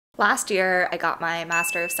Last year, I got my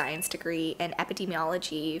Master of Science degree in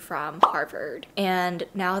epidemiology from Harvard. And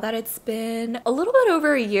now that it's been a little bit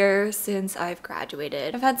over a year since I've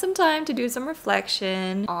graduated, I've had some time to do some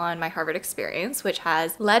reflection on my Harvard experience, which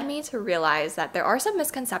has led me to realize that there are some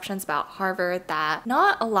misconceptions about Harvard that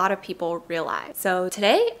not a lot of people realize. So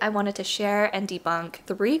today, I wanted to share and debunk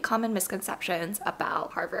 3 common misconceptions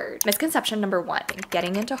about Harvard. Misconception number 1,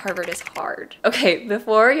 getting into Harvard is hard. Okay,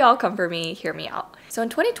 before y'all come for me, hear me out. So in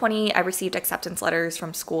 2020, I received acceptance letters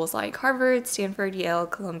from schools like Harvard, Stanford, Yale,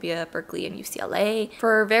 Columbia, Berkeley, and UCLA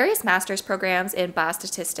for various master's programs in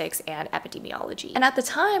biostatistics and epidemiology. And at the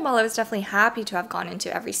time, while I was definitely happy to have gone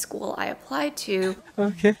into every school I applied to,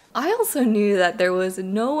 I also knew that there was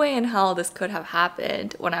no way in hell this could have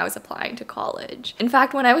happened when I was applying to college. In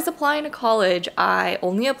fact, when I was applying to college, I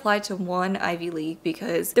only applied to one Ivy League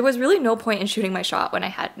because there was really no point in shooting my shot when I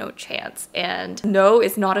had no chance. And no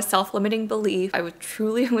is not a self-limiting belief. I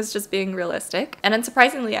truly was just being realistic. And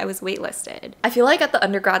unsurprisingly, I was waitlisted. I feel like at the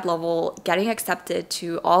undergrad level, getting accepted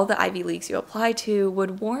to all the Ivy Leagues you apply to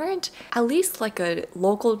would warrant at least like a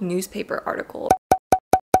local newspaper article.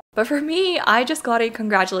 But for me, I just got a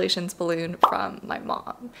congratulations balloon from my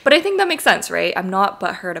mom. But I think that makes sense, right? I'm not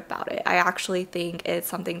butthurt about it. I actually think it's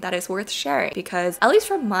something that is worth sharing because, at least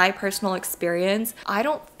from my personal experience, I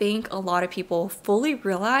don't think a lot of people fully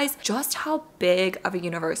realize just how big of a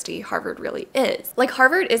university Harvard really is. Like,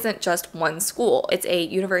 Harvard isn't just one school. It's a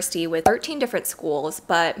university with 13 different schools,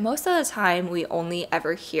 but most of the time we only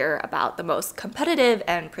ever hear about the most competitive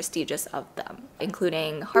and prestigious of them,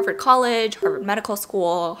 including Harvard College, Harvard Medical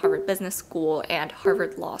School, Harvard Business School, and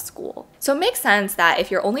Harvard Law School. So it makes sense that if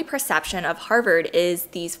your only perception of Harvard is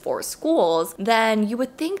these 4 schools, then you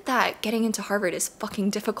would think that getting into Harvard is fucking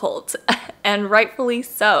difficult, and rightfully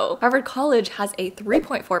so. Harvard College has a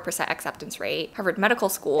 3.4% acceptance rate, Harvard Medical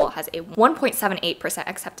School has a 1.78%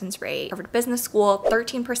 acceptance rate, Harvard Business School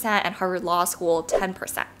 13%, and Harvard Law School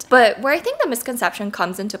 10%. But where I think the misconception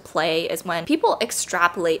comes into play is when people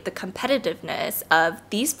extrapolate the competitiveness of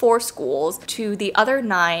these 4 schools to the other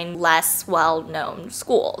 9 less well-known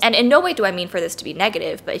schools. And in no way do I mean for this to be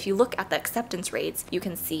negative, but if you look at the acceptance rates, you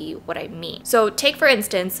can see what I mean. So take, for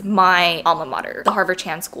instance, my alma mater, the Harvard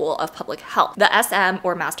Chan School of Public Health. The SM,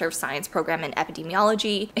 or Master of Science program in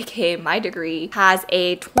Epidemiology, aka my degree, has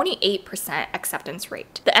a 28% acceptance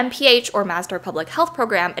rate. The MPH, or Master of Public Health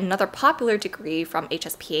program, another popular degree from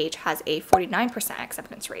HSPH, has a 49%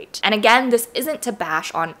 acceptance rate. And again, this isn't to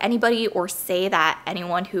bash on anybody or say that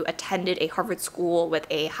anyone who attended a Harvard school with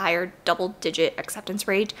a higher double-digit acceptance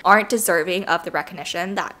rate aren't deserving of the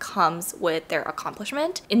recognition that comes with their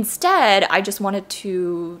accomplishment. Instead, I just wanted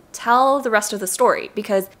to tell the rest of the story,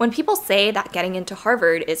 because when people say that getting into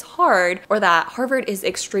Harvard is hard or that Harvard is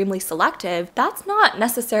extremely selective, that's not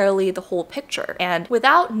necessarily the whole picture. And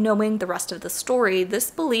without knowing the rest of the story,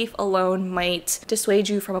 this belief alone might dissuade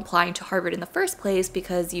you from applying to Harvard in the first place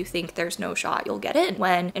because you think there's no shot you'll get in,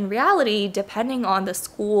 when in reality, depending on the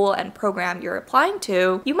school and program you're applying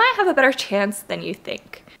to, you might have a better chance than you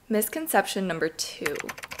think. Misconception number 2,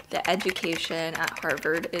 the education at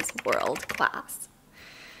Harvard is world class.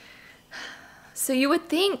 So you would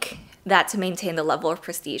think that to maintain the level of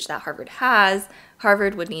prestige that Harvard has,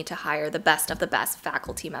 Harvard would need to hire the best of the best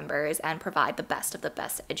faculty members and provide the best of the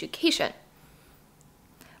best education.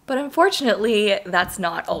 But unfortunately, that's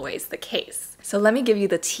not always the case. So let me give you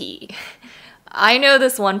the tea. I know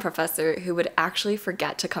this one professor who would actually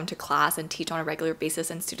forget to come to class and teach on a regular basis,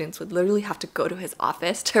 and students would literally have to go to his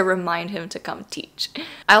office to remind him to come teach.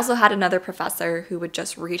 I also had another professor who would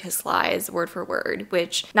just read his slides word for word,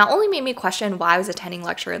 which not only made me question why I was attending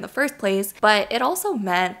lecture in the first place, but it also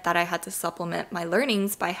meant that I had to supplement my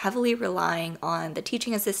learnings by heavily relying on the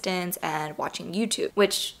teaching assistants and watching YouTube,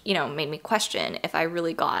 which, you know, made me question if I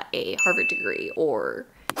really got a Harvard degree or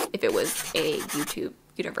if it was a YouTube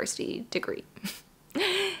university degree.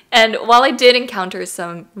 And while I did encounter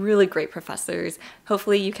some really great professors,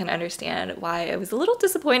 hopefully you can understand why I was a little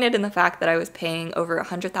disappointed in the fact that I was paying over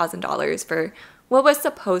 $100,000 for what was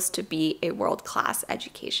supposed to be a world-class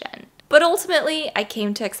education. But ultimately, I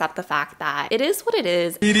came to accept the fact that it is what it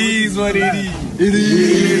is. It is what it is. It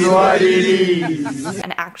is what it is.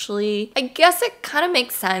 And actually, I guess it kind of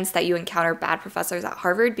makes sense that you encounter bad professors at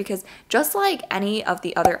Harvard, because just like any of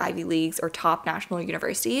the other Ivy Leagues or top national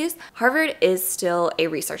universities, Harvard is still a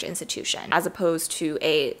research institution as opposed to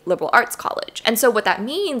a liberal arts college. And so what that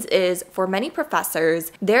means is, for many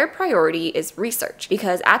professors, their priority is research,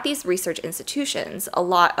 because at these research institutions, a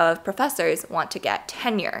lot of professors want to get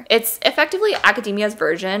tenure. It's effectively academia's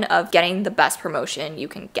version of getting the best promotion you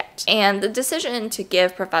can get. And the decision to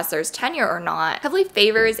give professors tenure or not heavily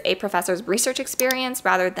favors a professor's research experience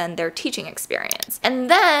rather than their teaching experience. And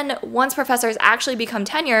then once professors actually become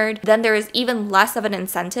tenured, then there is even less of an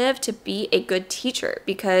incentive to be a good teacher,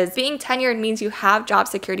 because being tenured means you have job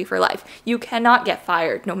security for life. You cannot get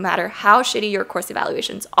fired no matter how shitty your course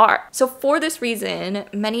evaluations are. So for this reason,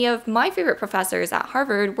 many of my favorite professors at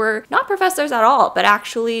Harvard were not professors at all, but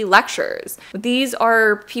actually lecturers. These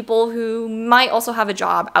are people who might also have a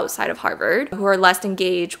job outside of Harvard, who are less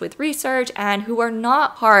engaged with research and who are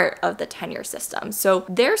not part of the tenure system. So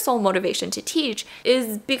their sole motivation to teach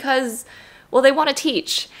is because, well, they want to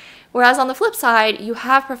teach. Whereas on the flip side, you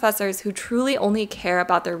have professors who truly only care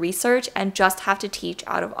about their research and just have to teach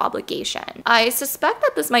out of obligation. I suspect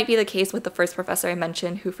that this might be the case with the first professor I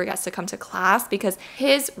mentioned who forgets to come to class, because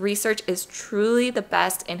his research is truly the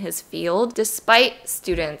best in his field, despite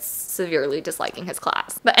students severely disliking his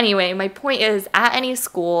class. But anyway, my point is, at any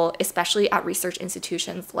school, especially at research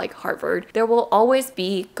institutions like Harvard, there will always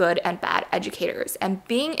be good and bad educators. And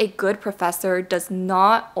being a good professor does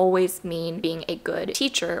not always mean being a good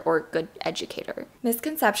teacher or good educator.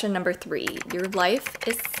 Misconception number 3, your life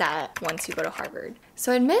is set once you go to Harvard.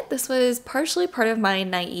 So I admit this was partially part of my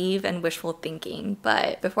naive and wishful thinking,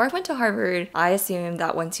 but before I went to Harvard, I assumed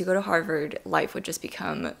that once you go to Harvard, life would just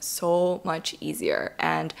become so much easier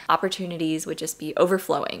and opportunities would just be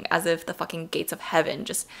overflowing, as if the fucking gates of heaven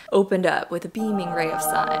just opened up with a beaming ray of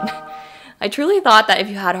sun. I truly thought that if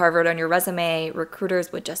you had Harvard on your resume,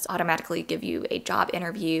 recruiters would just automatically give you a job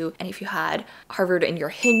interview, and if you had Harvard in your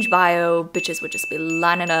Hinge bio, bitches would just be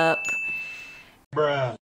lining up.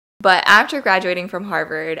 Bruh. But after graduating from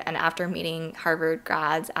Harvard and after meeting Harvard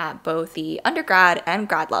grads at both the undergrad and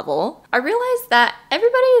grad level, I realized that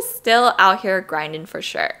everybody is still out here grinding for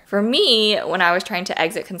sure. For me, when I was trying to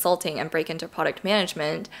exit consulting and break into product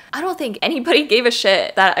management, I don't think anybody gave a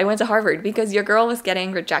shit that I went to Harvard, because your girl was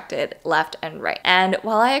getting rejected left and right. And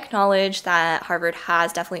while I acknowledge that Harvard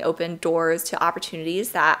has definitely opened doors to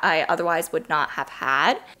opportunities that I otherwise would not have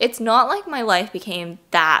had, it's not like my life became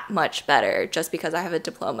that much better just because I have a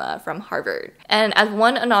diploma from Harvard. And as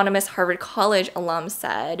one anonymous Harvard College alum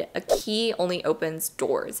said, a key only opens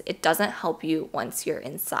doors. It doesn't help you once you're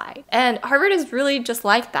inside. And Harvard is really just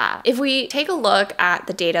like that. If we take a look at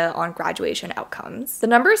the data on graduation outcomes, the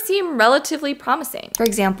numbers seem relatively promising. For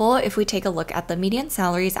example, if we take a look at the median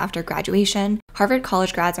salaries after graduation, Harvard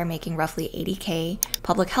college grads are making roughly $80K,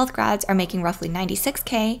 public health grads are making roughly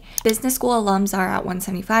 $96K, business school alums are at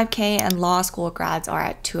 $175K, and law school grads are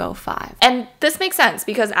at $205. And this makes sense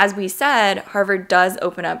because, as we said, Harvard does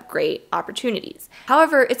open up great opportunities.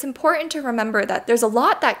 However, it's important to remember that there's a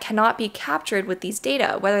lot that cannot be captured with these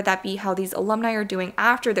data, whether that be how these alumni are doing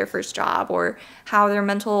after their first job, or how their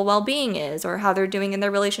mental well-being is, or how they're doing in their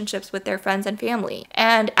relationships with their friends and family.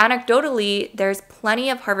 And anecdotally, there's plenty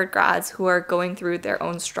of Harvard grads who are going through their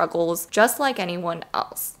own struggles just like anyone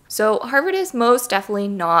else. So Harvard is most definitely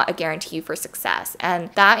not a guarantee for success, and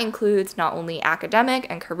that includes not only academic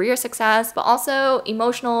and career success, but also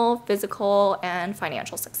emotional, physical, and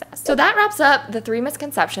financial success. So that wraps up the 3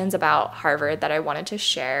 misconceptions about Harvard that I wanted to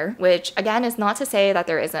share, which again is not to say that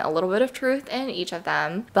there isn't a little bit of truth in each of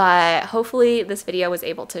them, but hopefully this video was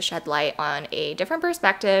able to shed light on a different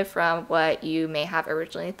perspective from what you may have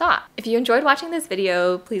originally thought. If you enjoyed watching this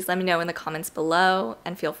video, please let me know in the comments below,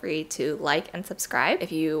 and feel free to like and subscribe.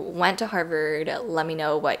 If you went to Harvard, let me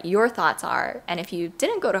know what your thoughts are. And if you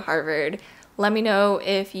didn't go to Harvard, let me know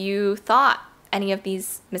if you thought any of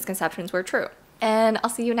these misconceptions were true. And I'll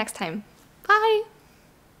see you next time. Bye!